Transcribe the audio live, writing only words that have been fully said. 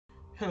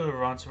Hello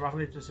everyone, so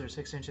Rafa episode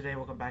 6 and today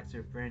welcome back to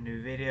a brand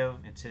new video,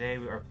 and today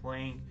we are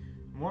playing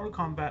Mortal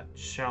Kombat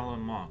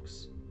Shaolin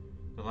Monks.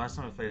 The last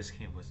time I played this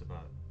game was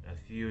about a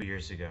few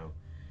years ago.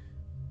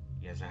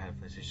 Yes, I had a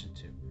PlayStation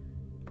 2.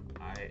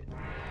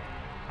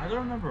 I don't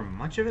remember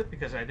much of it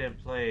because I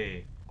didn't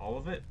play all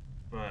of it,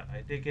 but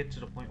I did get to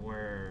the point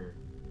where,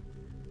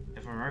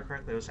 if I remember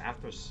correctly, it was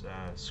after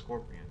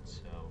Scorpion,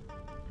 so...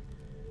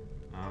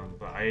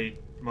 but I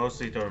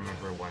mostly don't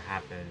remember what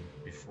happened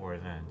before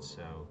then,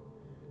 so...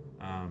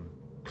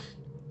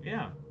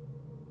 yeah.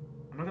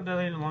 I'm not gonna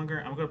delay any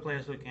longer. I'm gonna play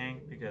as Liu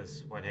Kang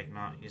because why the heck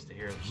not? He's the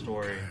hero of the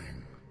story.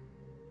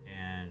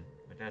 And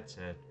with that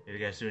said, if you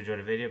guys do enjoy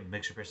the video,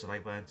 make sure to press the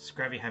like button,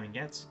 subscribe if you haven't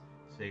yet,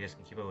 so you guys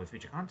can keep up with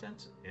future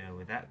content. And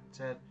with that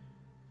said,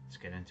 let's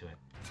get into it.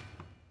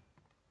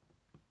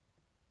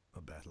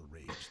 A battle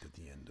raged at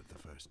the end of the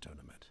first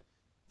tournament.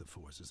 The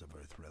forces of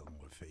Earthrealm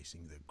were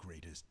facing their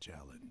greatest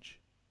challenge.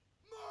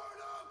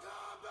 Mortal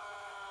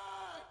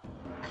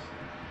Kombat!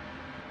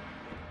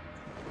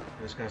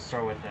 We're just gonna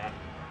start with that.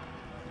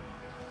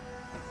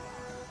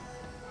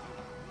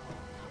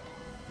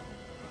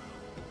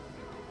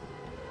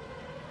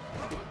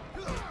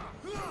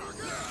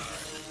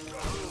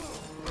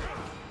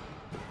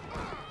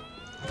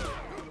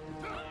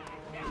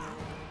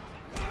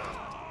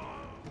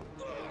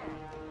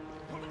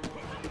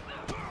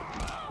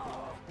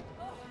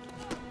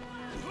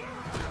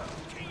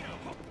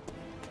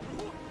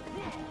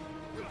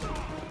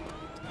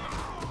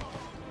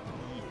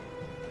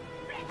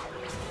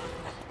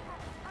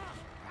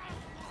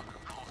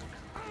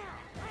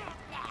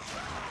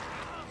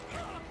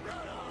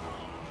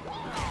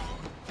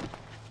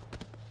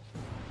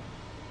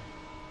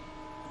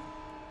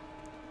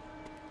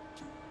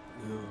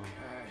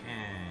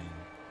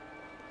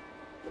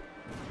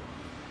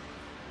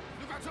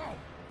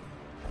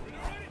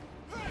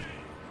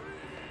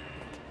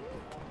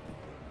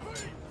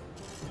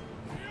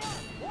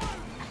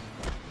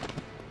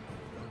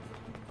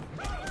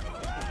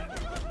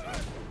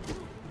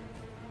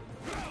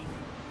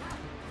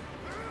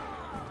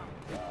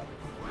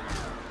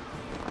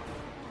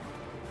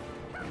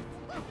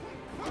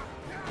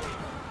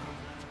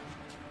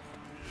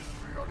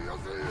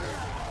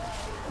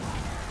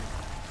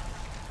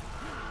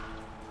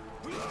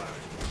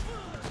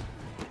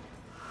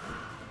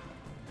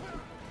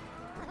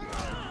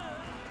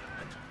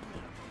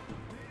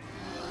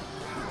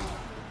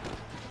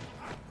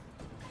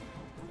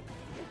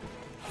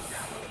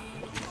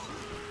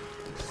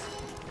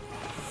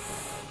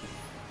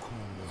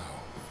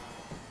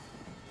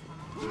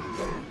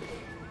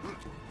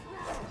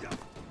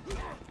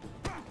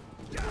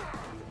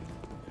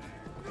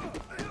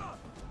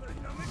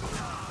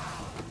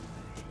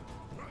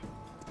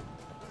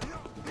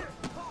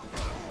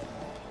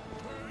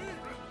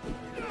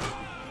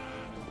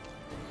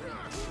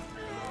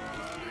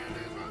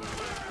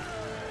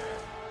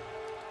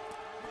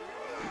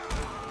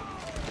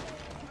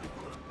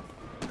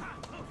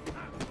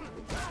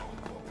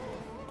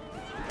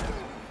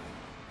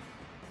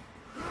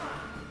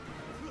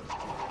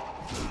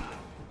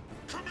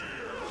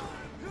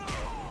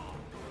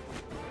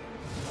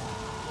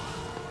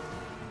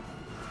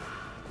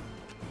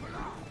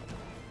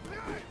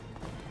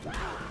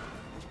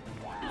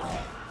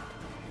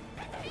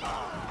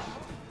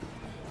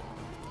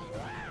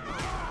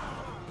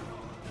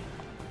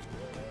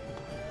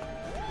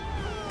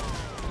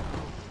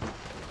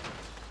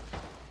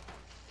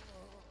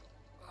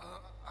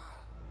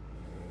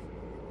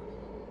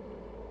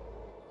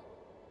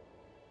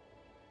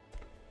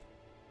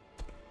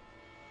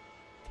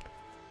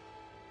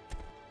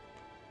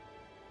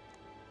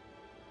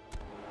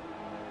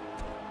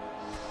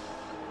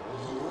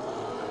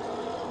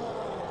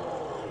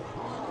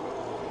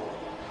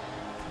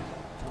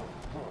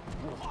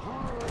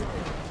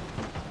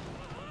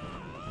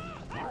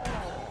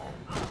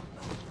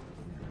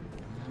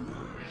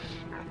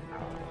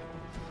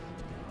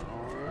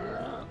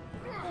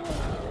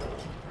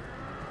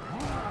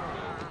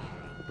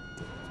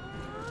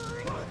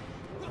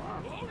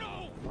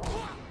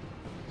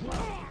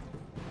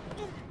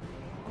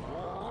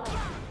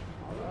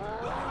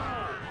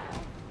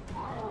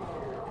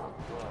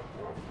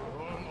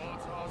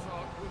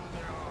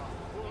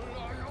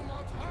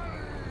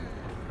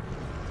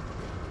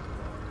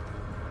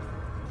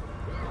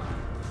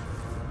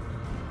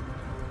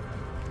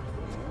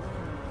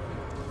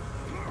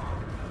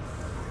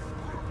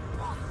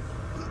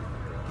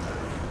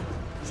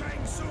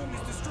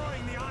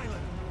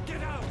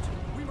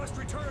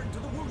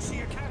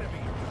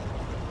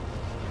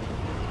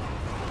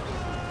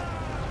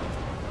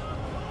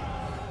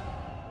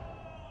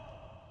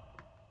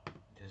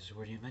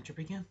 Where the adventure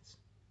begins.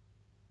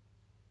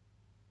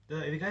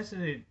 If you guys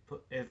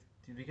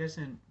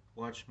didn't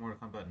watch Mortal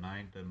Kombat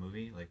 9, the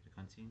movie, like the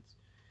cutscenes,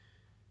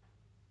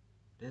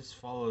 this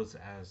follows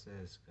as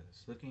is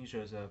because Liu Kang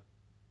shows up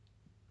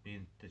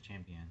being the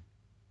champion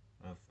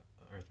of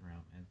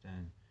Earthrealm, and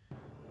then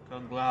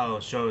Kung Lao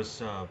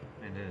shows up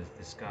in his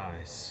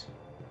disguise.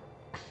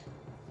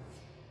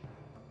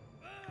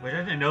 Which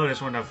I didn't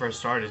notice when I first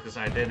started because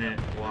I didn't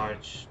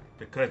watch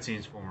the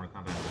cutscenes for Mortal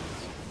Kombat.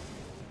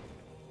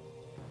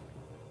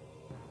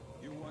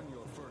 You won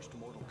your first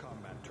Mortal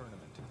Kombat tournament.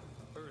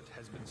 Earth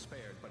has been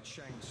spared, but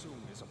Shang Tsung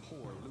is a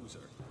poor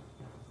loser.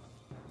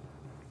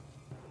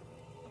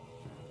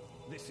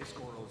 This is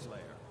Goro's lair.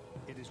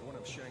 It is one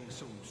of Shang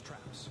Tsung's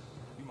traps.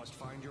 You must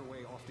find your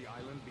way off the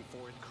island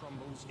before it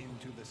crumbles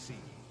into the sea.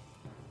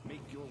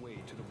 Make your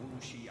way to the Wu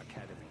Shi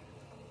Academy.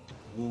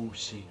 Wu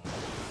Shi.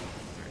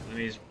 Alright, let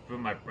me just put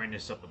my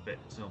brightness up a bit.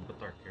 It's a little bit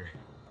dark here.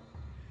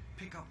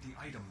 Pick up the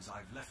items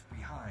I've left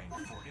behind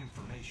for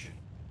information.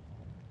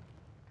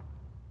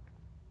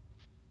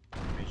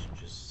 Information,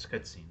 just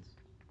cutscenes.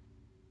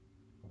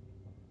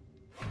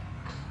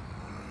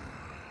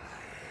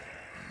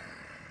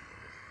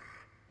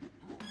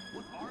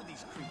 What are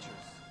these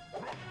creatures?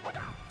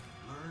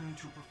 Learn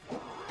to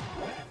perform.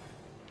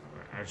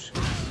 Alright, I just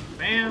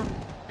bam!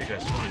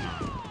 Because why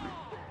not?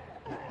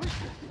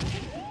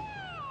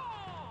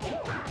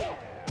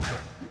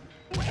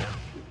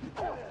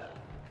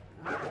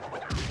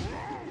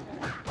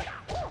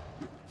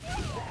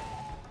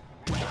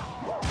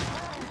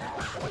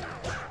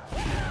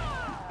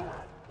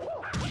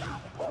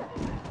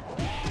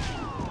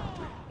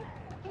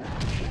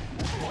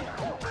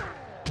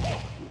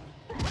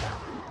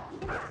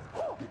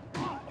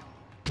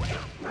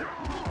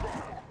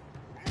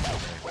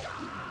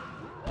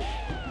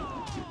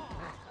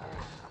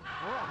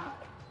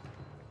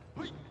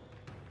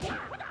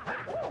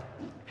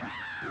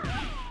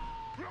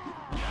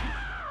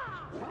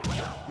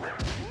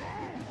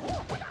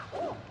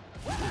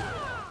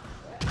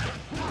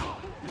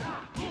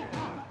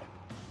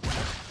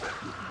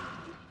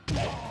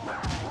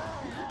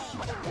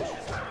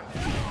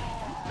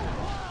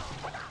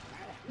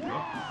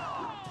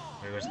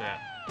 Where was that?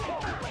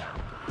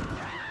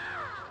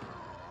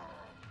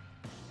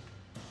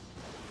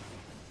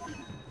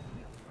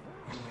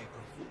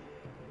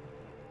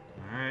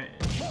 Alright,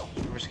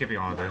 we're skipping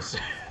all of this.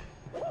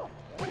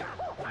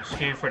 I'm just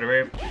came for the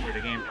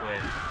gameplay.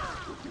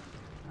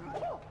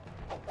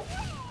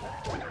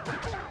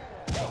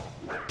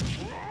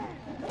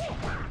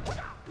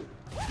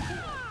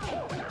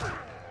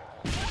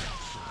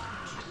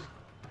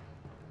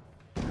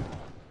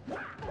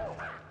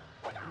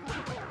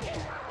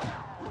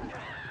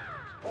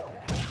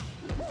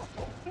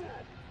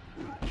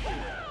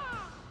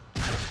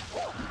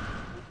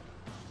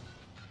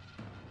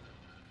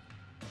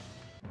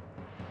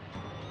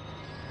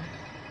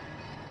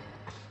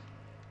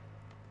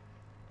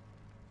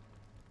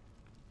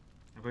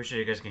 I'm pretty sure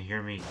you guys can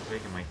hear me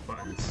clicking my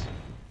buttons.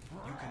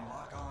 You can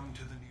lock on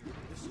to the new.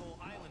 This whole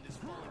island is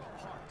falling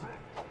apart.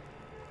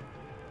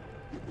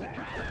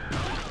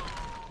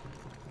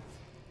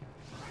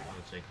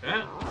 I'll take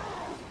that.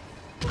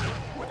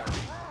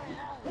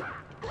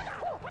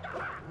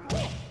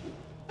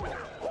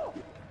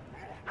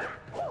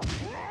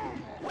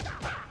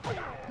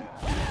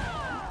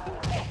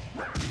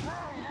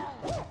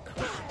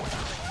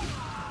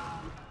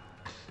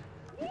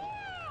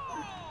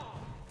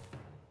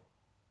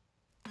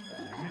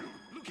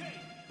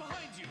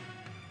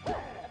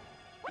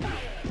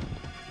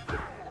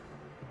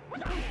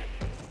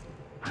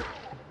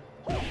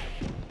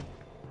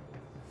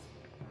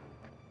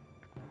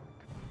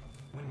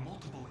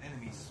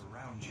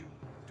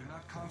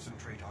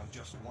 Concentrate on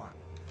just one.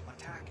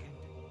 Attack it.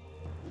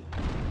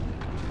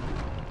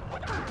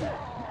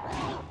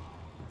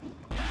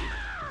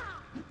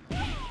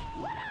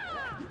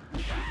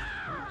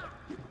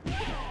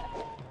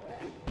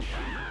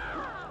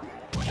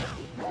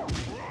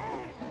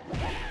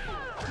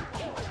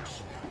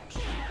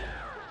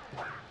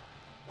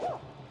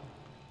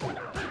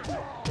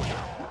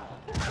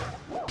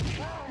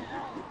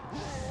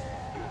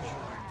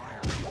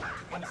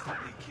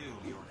 Instantly kill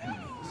your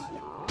enemies.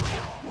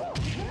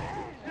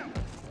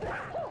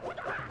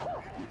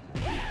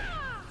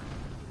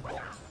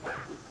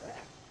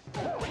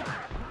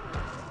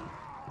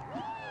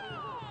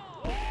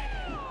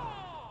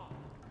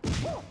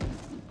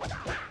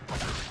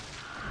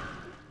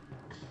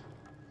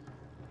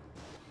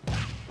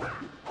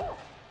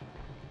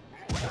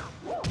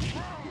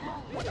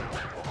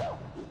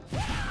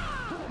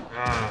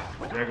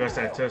 There goes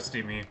that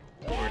toasty me,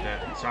 or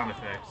that sound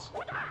effects.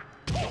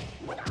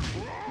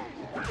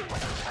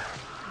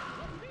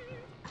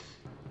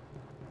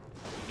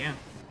 Again.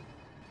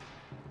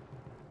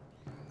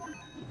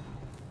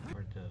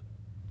 Or the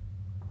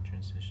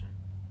transition.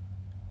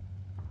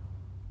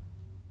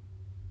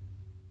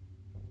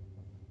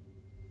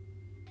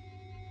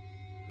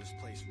 This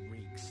place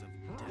reeks of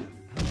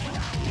death.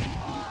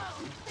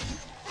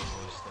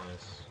 What's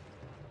this?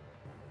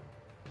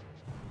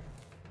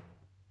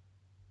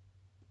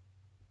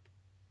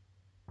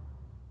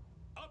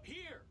 Up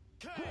here!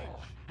 Cage!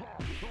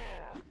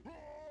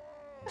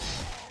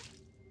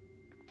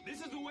 This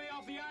is the way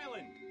off the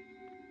island!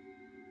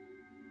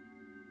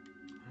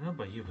 I don't know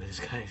about you, but this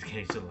guy is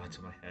getting so loud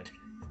to my head.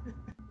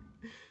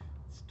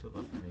 It's too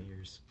loud for my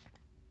ears.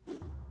 I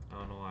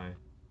don't know why.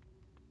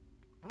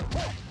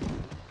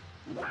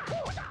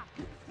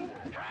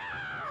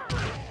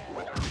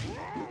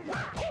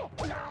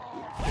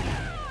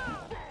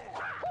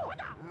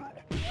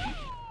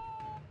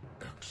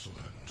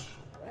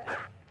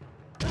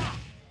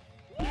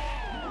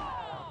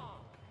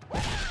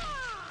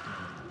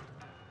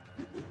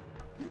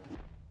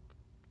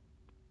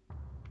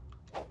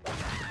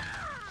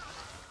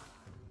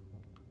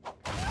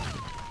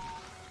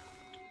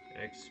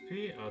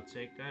 XP, I'll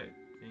take that.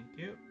 Thank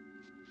you.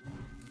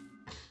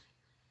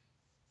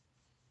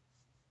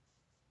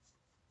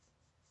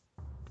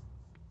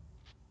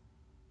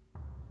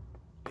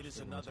 It is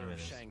another of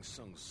Shang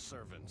Tsung's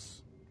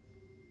servants.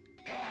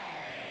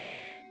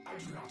 I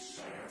do not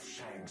serve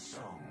Shang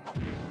Tsung.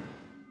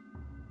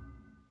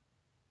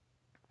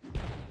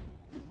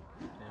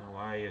 Then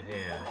why are you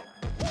here?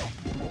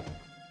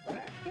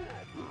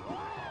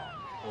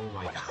 Oh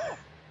my god.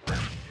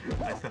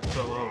 I stepped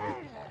all over.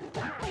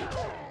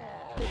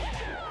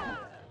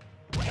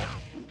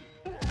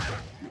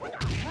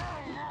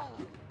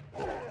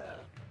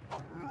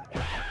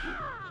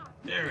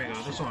 There we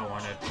go, this one I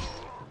wanted.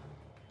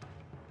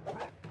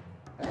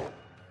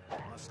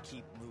 Must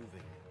keep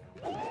moving.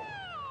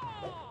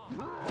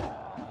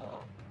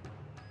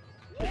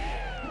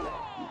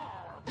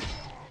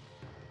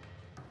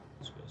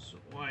 Let's go, so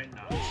why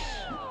not?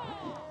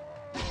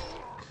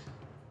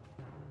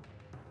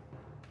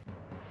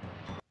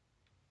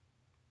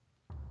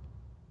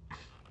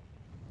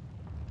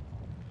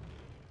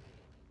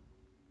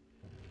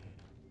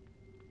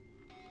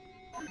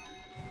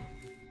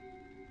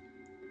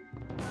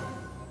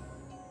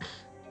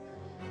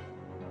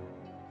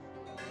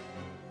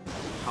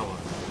 Power.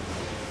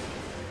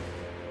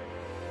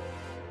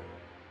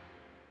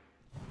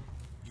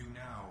 You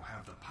now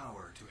have the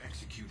power to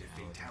execute a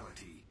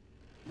fatality.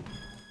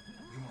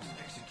 You must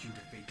execute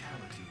a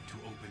fatality to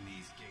open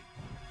these gates.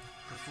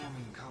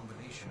 Performing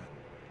combination.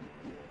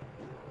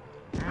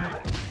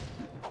 Alright.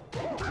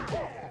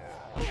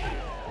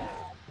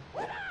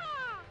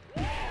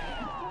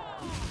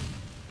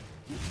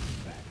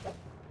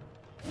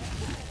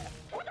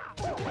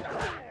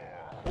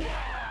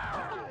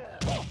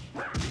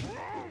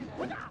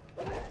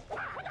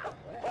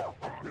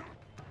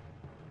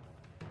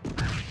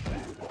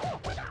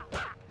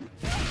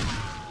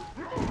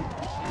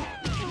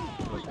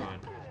 Close one.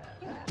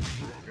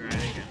 You're right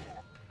again.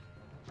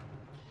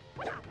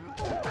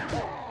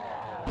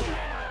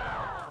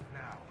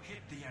 Now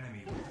hit the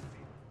enemy with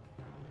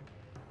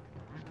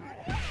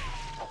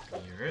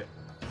You're it.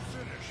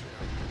 finish him.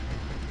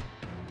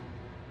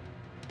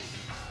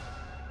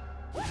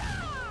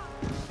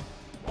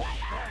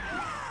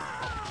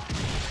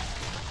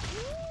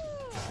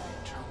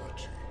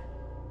 Fatality.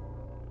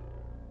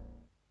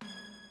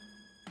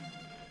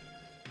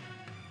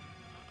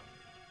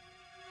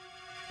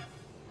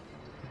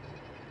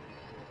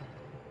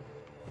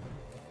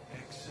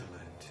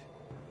 Excellent.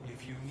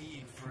 If you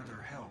need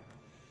further help,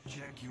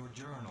 check your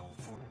journal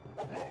for...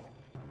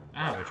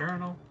 I have a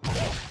journal.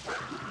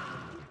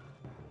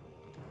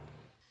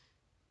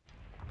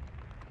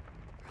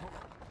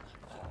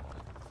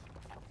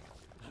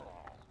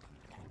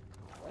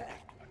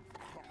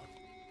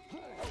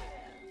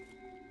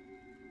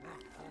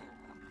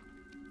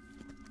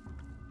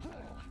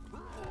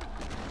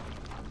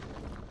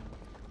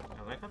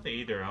 I like how they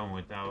eat their own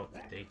without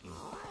taking.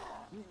 Oh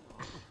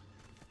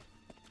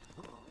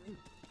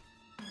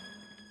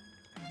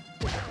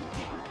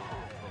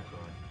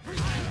god.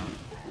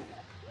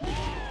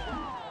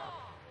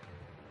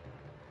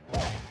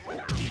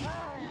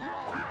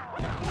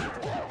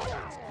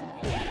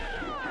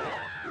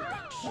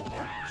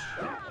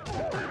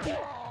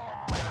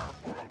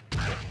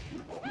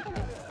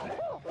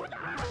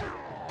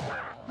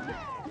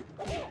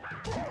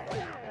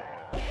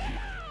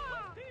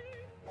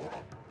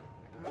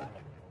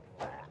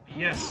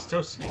 Yes,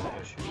 toasty.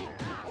 Oh, shoot.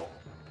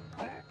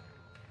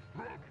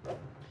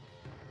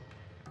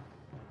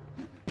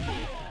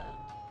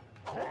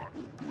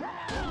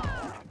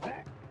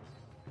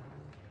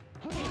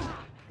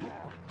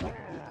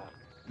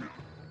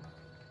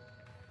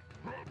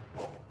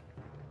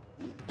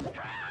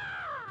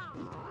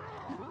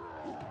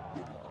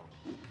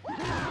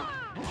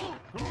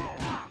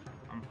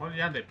 I'm putting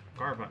down the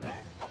guard button.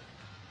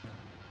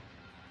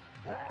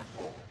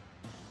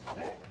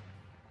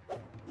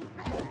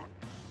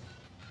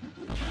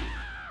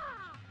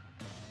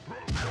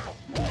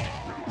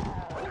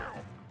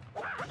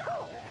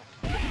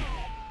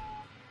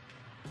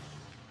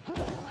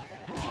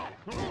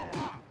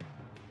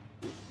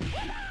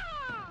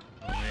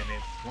 Maybe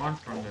one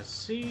from the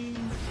sea,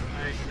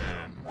 like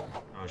that.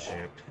 Oh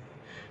shit.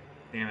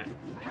 Damn it.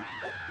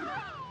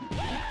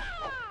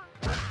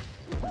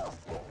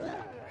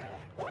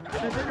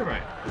 I did it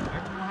right. I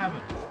don't know what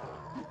happened.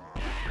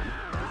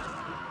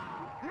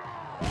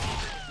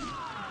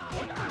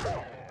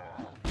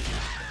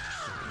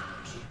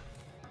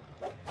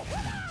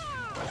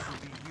 This will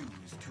be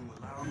used to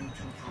allow you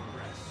to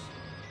progress.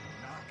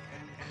 Knock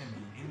an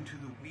enemy into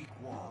the weak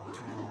wall to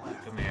the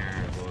left. Come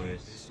here,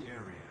 boys. This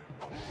area.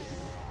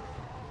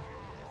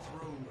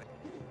 Throw.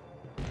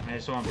 I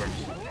just want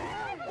burst.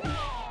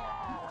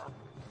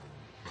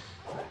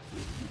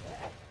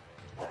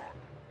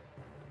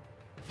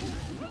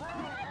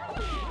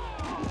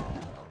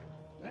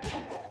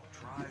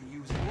 Try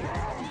using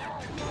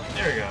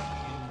There we go.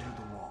 into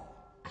the wall.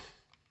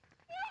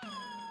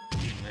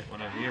 Light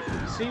one over here from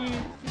the sea.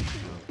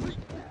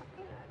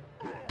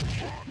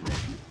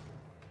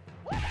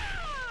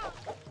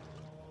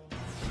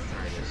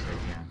 Try this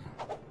again.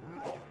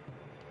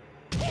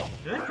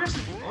 Did I press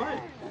it? What?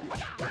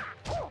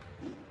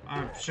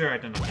 I'm sure I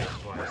done that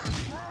twice.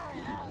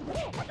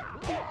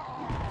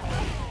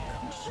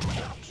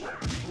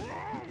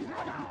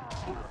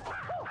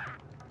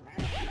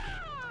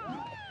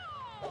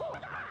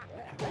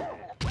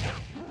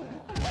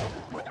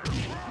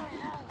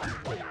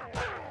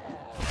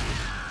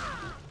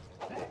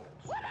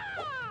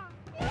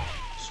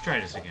 Let's try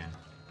this again.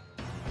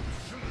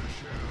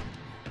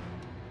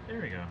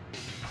 There we go.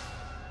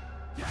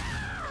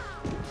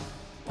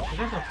 I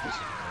don't know if this is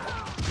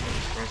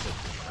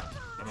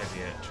that might be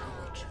it.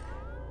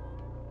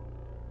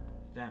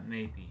 That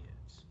may be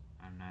it.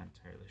 I'm not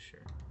entirely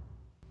sure.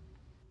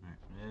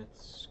 Alright,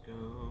 let's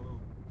go.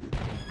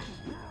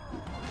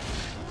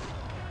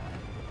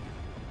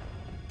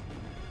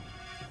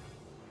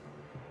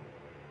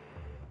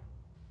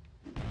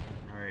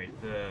 Alright,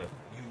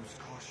 Use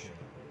caution.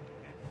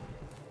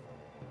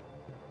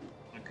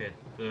 okay,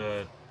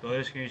 the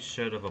other screen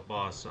showed of a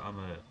boss, so I'm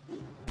gonna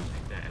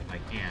make that if I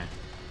can.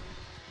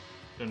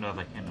 Don't know if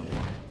I can no more.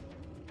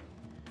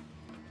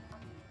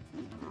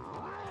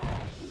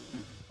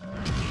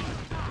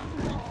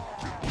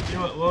 You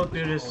know what, we'll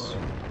do this,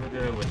 we'll do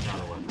it without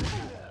a weapon.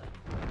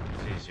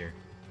 It's easier.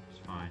 It's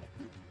fine.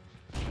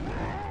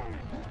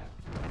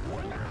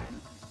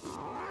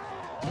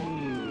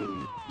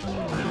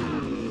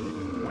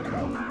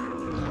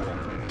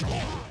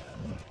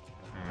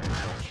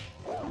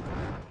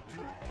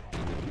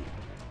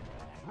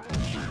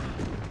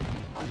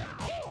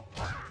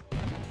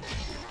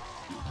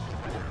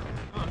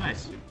 Oh,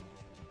 nice.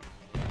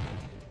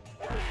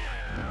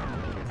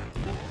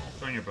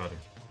 Join your brother.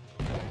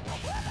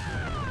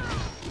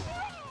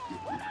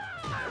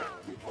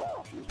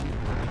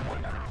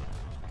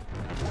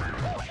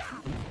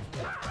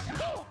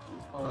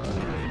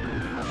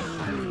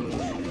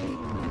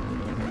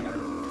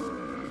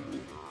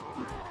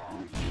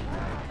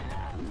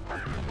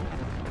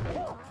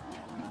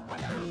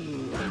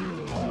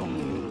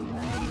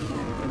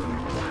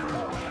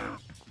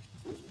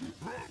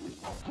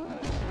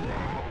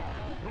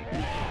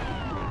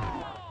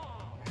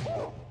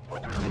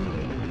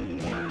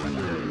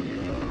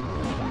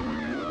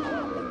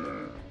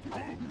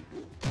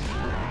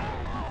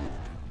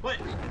 What?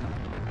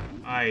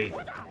 I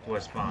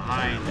was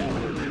behind.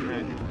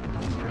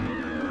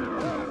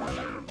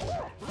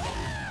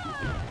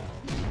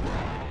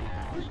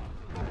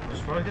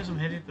 It's probably because I'm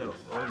hitting the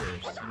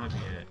ogres. That might be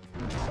it.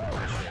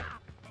 Not sure.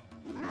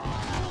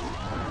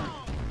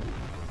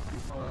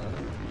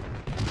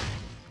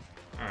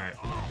 Alright.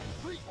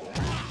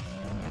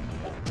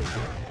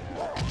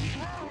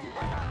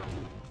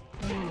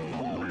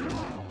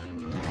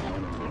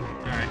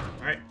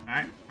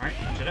 Alright.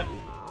 Shut up.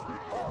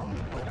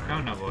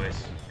 Calm down, boys.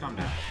 Calm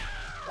down.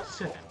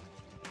 Sit down.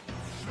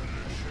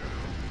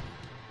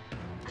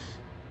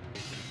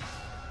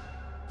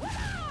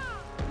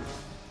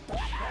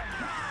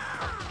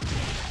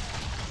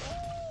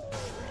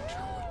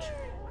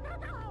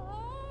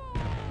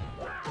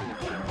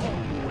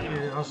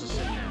 You also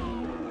sit down.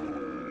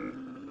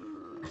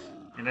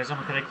 And there's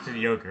someone connected to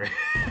the ogre.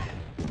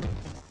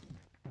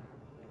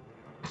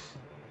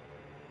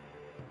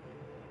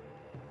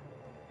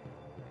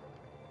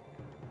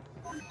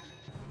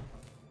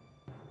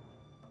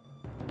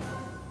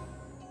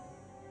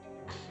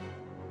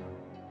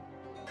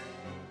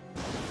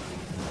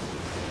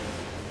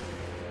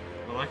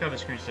 I like how the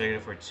screen's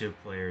taken for 2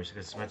 players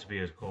because it's meant to be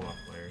a co-op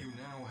player. You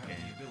now have the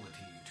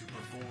ability to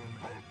perform.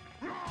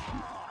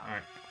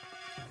 Alright.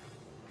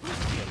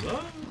 Hello?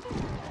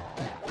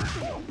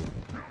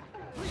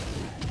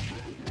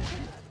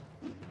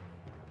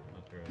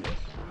 I'll throw this.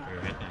 Throw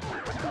it down.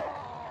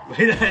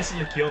 Wait, I see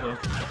you kill them.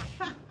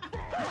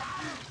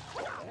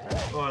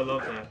 Oh, I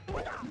love that.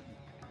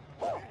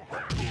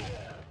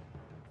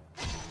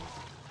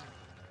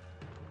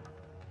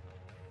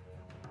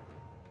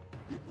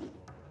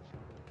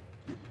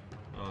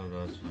 Oh,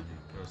 that's funny.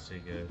 That's so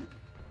good.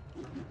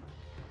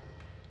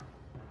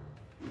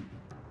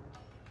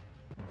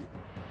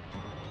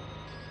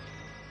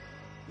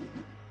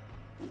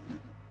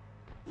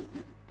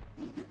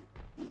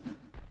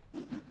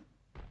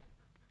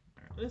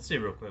 Alright, let's see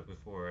real quick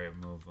before I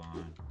move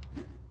on.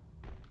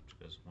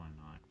 Because why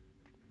not?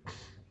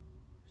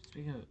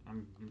 Speaking of,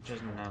 I'm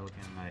just not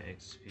looking at my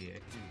XP. I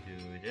can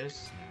do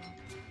this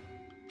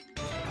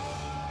now.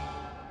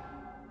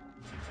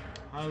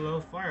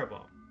 Hello,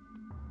 Fireball.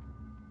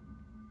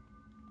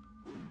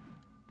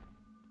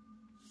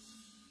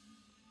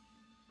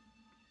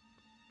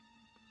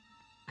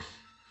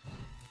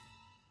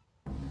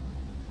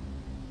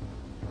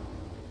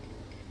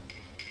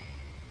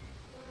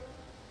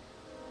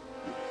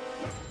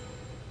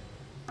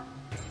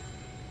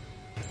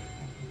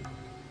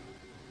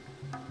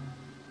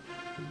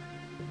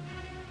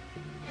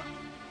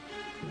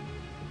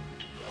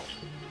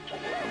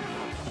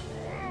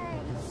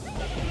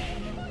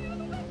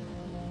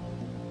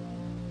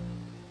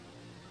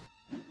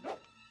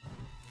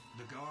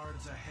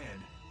 Ahead,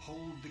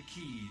 hold the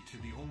key to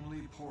the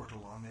only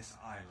portal on this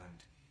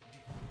island.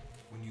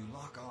 When you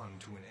lock on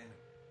to an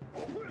enemy,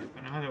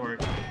 I know how they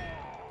work.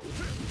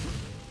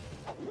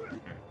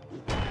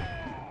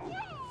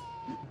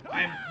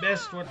 I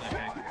missed. What the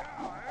heck?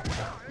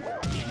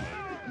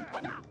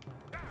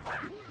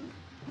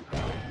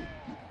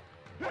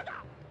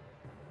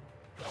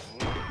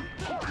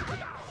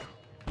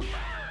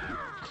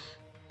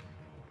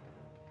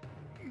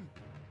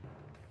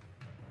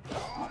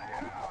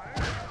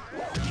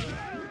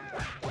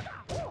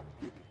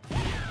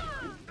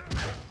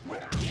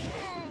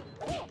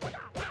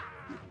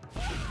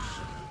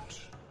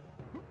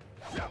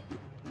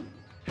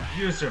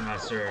 User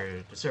must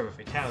deserve a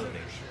fatality,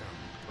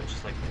 which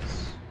is like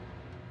this.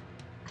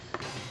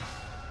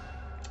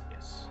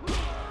 Yes.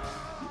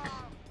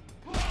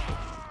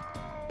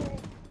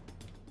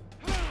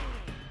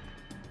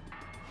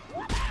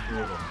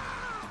 Brutal.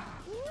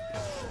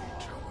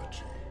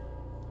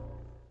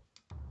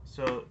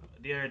 So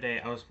the other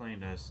day I was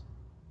playing this.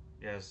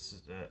 Yes,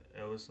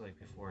 it was like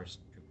before I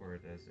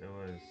recorded this. It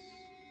was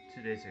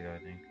 2 days ago,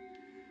 I think.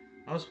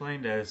 I was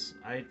playing this.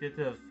 I did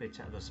the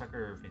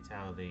sucker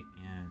fatality,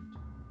 and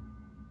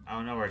I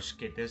don't know where I just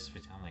get this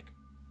fatality. I'm like,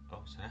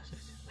 oh, so that's a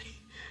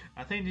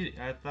fatality.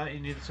 I thought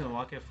you needed to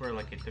unlock it for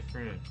like a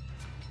different,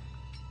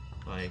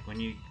 like when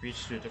you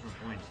reach to a different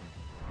point.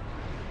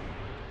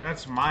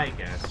 That's my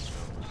guess.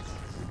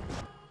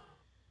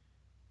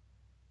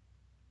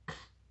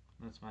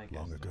 That's my guess.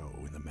 Long ago,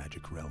 in the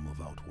magic realm of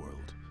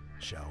Outworld,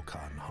 Shao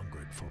Kahn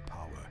hungered for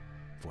power,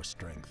 for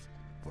strength,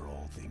 for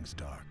all things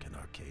dark and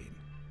arcane.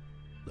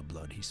 The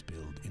blood he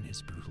spilled in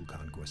his brutal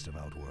conquest of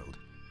Outworld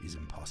is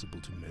impossible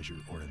to measure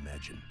or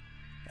imagine,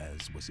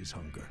 as was his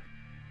hunger.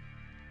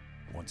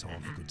 Once all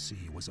he could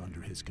see was under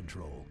his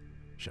control,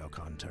 Shao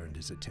Kahn turned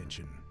his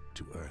attention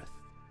to Earth.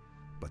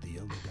 But the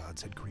Elder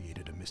Gods had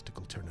created a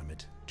mystical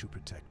tournament to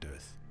protect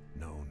Earth,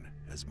 known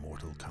as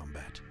Mortal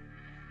Kombat.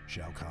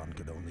 Shao Kahn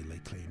could only lay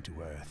claim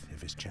to Earth if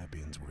his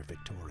champions were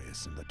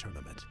victorious in the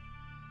tournament.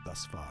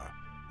 Thus far,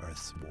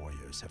 Earth's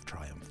warriors have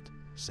triumphed,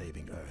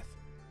 saving Earth.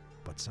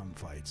 But some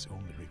fights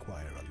only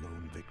require a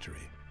lone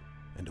victory,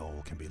 and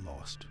all can be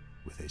lost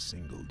with a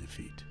single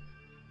defeat.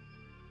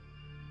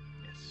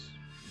 Yes,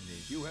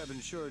 indeed. You have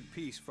ensured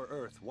peace for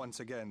Earth once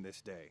again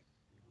this day.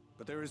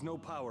 But there is no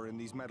power in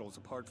these medals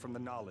apart from the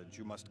knowledge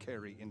you must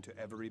carry into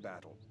every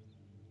battle.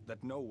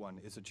 That no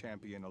one is a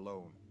champion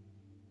alone.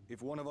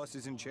 If one of us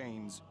is in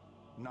chains,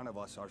 none of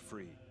us are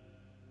free.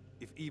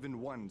 If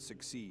even one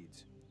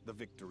succeeds, the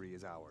victory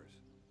is ours.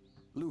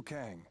 Liu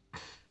Kang,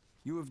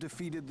 you have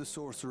defeated the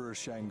sorcerer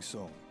Shang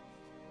Tsung.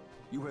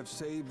 You have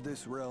saved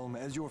this realm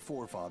as your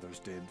forefathers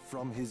did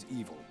from his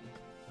evil.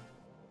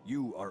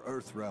 You are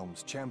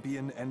Earthrealm's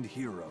champion and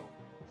hero.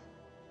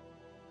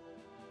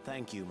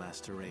 Thank you,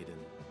 Master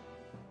Raiden.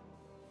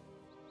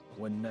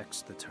 When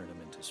next the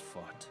tournament is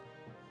fought,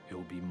 it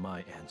will be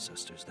my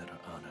ancestors that are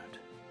honored.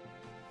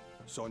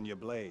 Sonya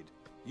Blade,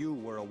 you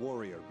were a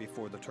warrior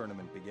before the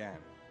tournament began.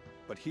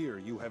 But here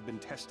you have been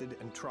tested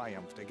and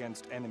triumphed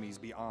against enemies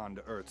beyond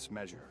Earth's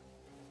measure.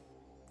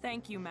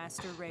 Thank you,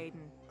 Master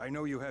Raiden. I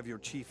know you have your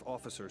chief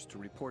officers to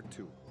report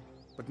to,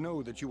 but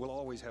know that you will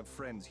always have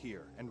friends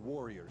here and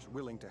warriors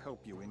willing to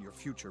help you in your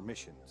future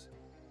missions.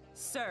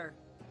 Sir.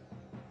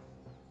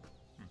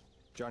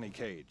 Johnny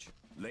Cage.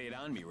 Lay it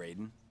on me,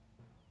 Raiden.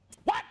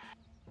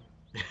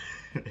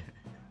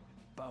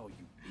 Bow,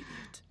 you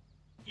idiot.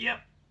 Yep.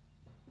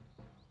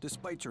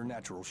 Despite your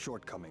natural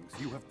shortcomings,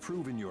 you have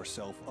proven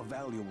yourself a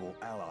valuable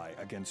ally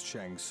against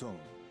Shang Tsung.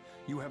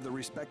 You have the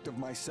respect of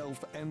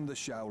myself and the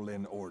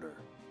Shaolin Order.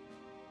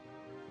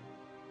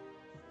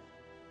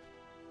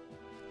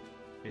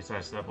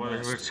 Besides that,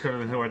 we're just gonna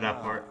ignore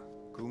that part.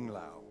 Kung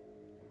Lao.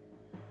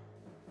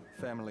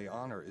 Family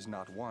honor is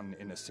not won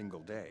in a single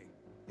day.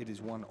 It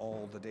is won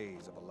all the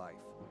days of a life.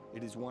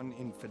 It is won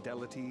in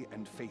fidelity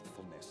and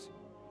faithfulness.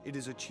 It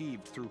is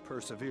achieved through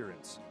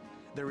perseverance.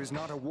 There is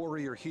not a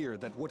warrior here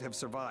that would have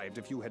survived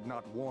if you had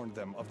not warned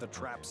them of the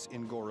traps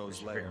in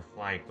Goro's lair. There's a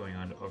flight going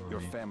on over Your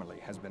me. family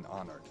has been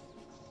honored.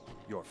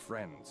 Your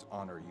friends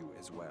honor you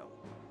as well.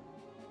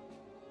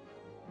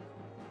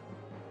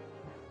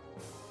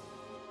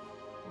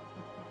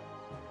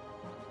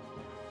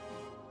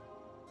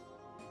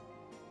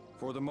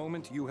 For the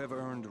moment, you have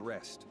earned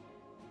rest.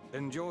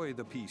 Enjoy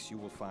the peace you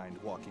will find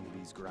walking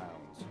these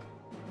grounds.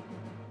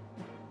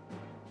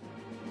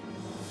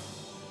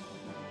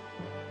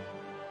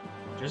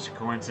 Just a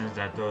coincidence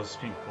that those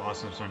pink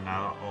blossoms are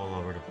now all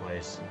over the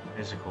place.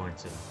 It's a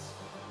coincidence.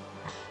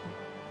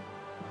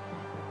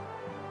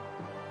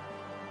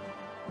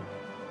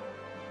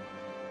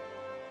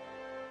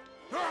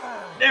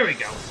 There we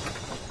go.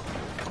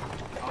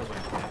 I was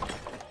waiting for that.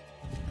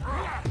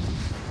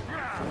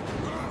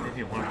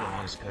 Maybe one of the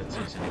longest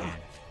cutscenes in the game.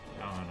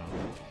 I don't know.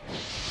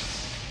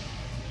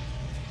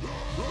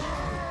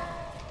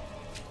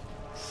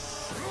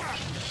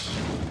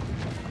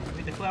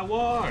 We declare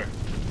war!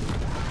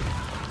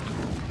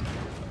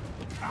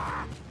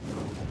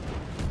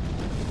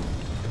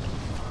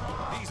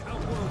 These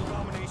outworld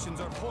abominations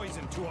are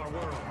poison to our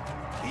world.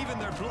 Even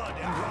their blood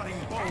and rotting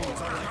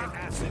bones are like an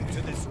acid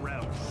to this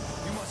realm.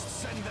 You must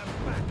send them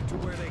back to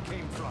where they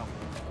came from.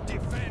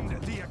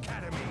 Defend the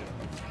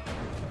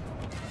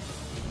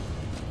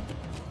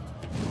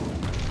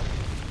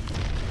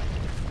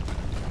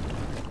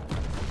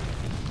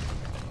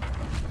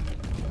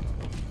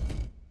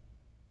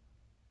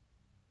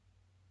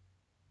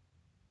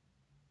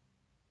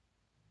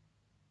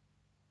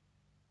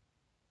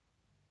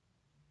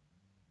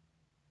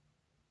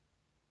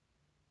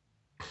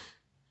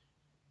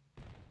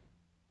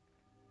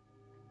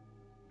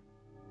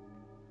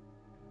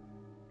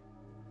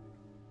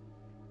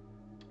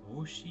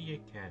Wuxi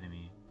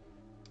Academy.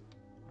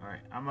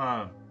 Alright, I'm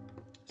gonna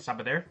stop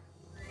it there.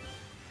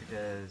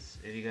 Because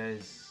if you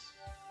guys...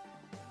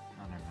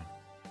 Oh, never mind.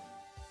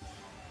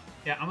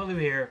 Yeah, I'm gonna leave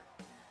it here.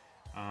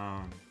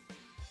 I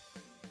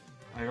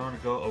don't want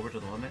to go over to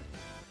the limit.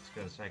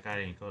 Because I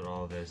gotta encode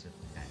all of this and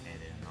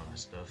edit and all that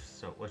stuff.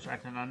 So, which I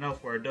cannot know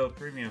for Adobe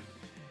Premium.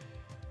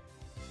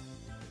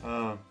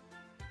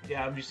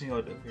 Yeah, I'm using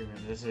Adobe Premium.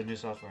 This is a new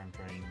software I'm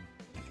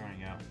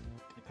trying out.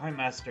 The Kind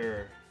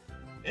Master,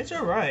 it's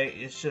alright.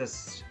 It's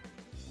just,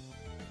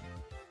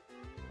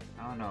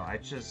 I don't know. I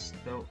just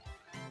feel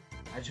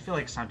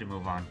like it's time to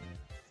move on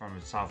from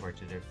software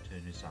to new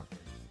software.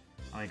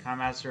 I mean, Kind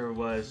Master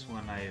was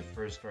when I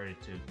first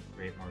started to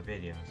create more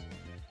videos.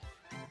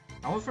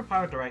 I went from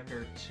Power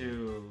Director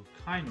to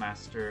Kind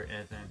Master,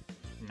 and then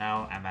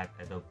now I'm at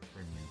Adobe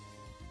Premium.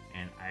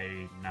 And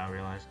I now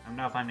realize, I'm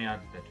now finding out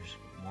that there's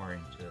more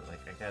into it.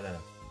 Like, I gotta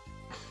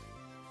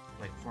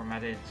like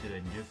format it into a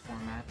new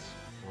format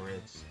for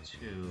it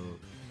to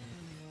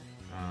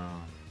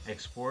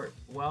export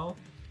well.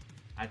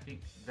 I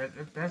think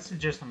that's the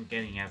gist I'm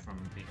getting at from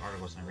the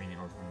articles I'm reading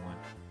or from what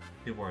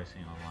people are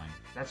seeing online.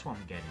 That's what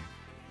I'm getting.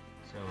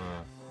 So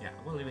yeah,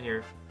 we'll leave it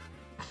here.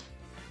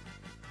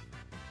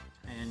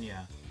 And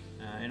yeah,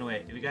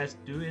 anyway, if you guys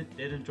did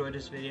enjoy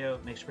this video,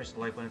 make sure to press the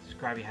like button,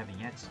 subscribe if you haven't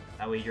yet.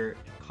 That way you're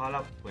caught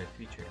up with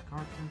future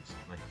content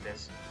like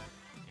this.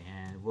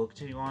 And we'll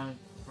continue on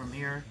from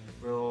here.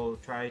 We'll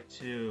try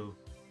to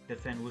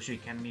defend Wuxi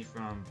Academy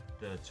from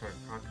the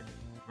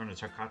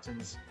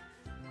Tarkatans.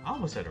 I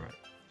almost said it right.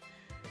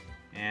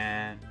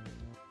 And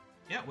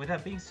yeah, with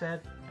that being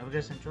said, I hope you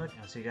guys enjoyed.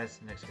 I'll see you guys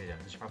in the next video.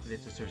 This is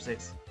Propagator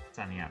 6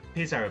 signing out.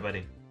 Peace,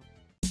 everybody.